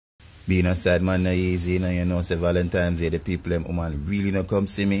being a sad man not easy, you know, say Valentine's Day, the people them woman really not come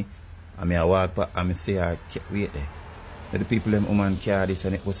see me. I mean I walk back and I say I wait there. But the people them woman car this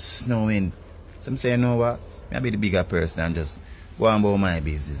and it was snowing. Some say, you know what? I be the bigger person and just go on about my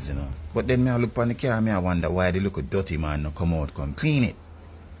business, you know. But then me I look on the car and I wonder why the little dirty man no come out come clean it.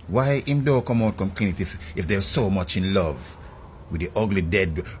 Why him don't come out come clean it if they're so much in love with the ugly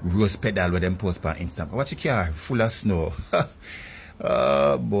dead rose pedal where them post on Instagram. Watch the car full of snow.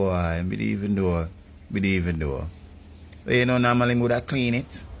 Oh boy, me even know. But, you know, normally me would have clean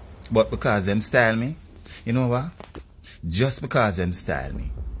it. But because them style me, you know what? Just because them style me.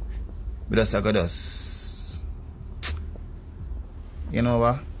 But just I got us. You know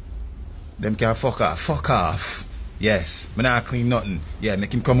what? Them can fuck off. Yes. Me not clean nothing. Yeah,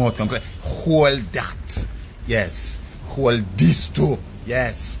 make him come out and clean. Hold that. Yes. Hold this too.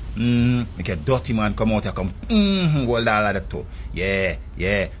 Yes. Make a dirty man come out and come. Hold all of that too. Yeah.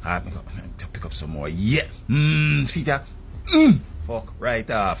 Pick up some more. Yeah. See that? Fuck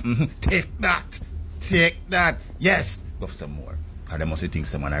right off. Take that. Yes. Go for some more. Cause they must think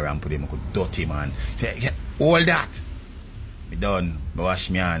someone around put him a dirty man. Say, yeah, all that. Me done. Me wash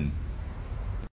me hand.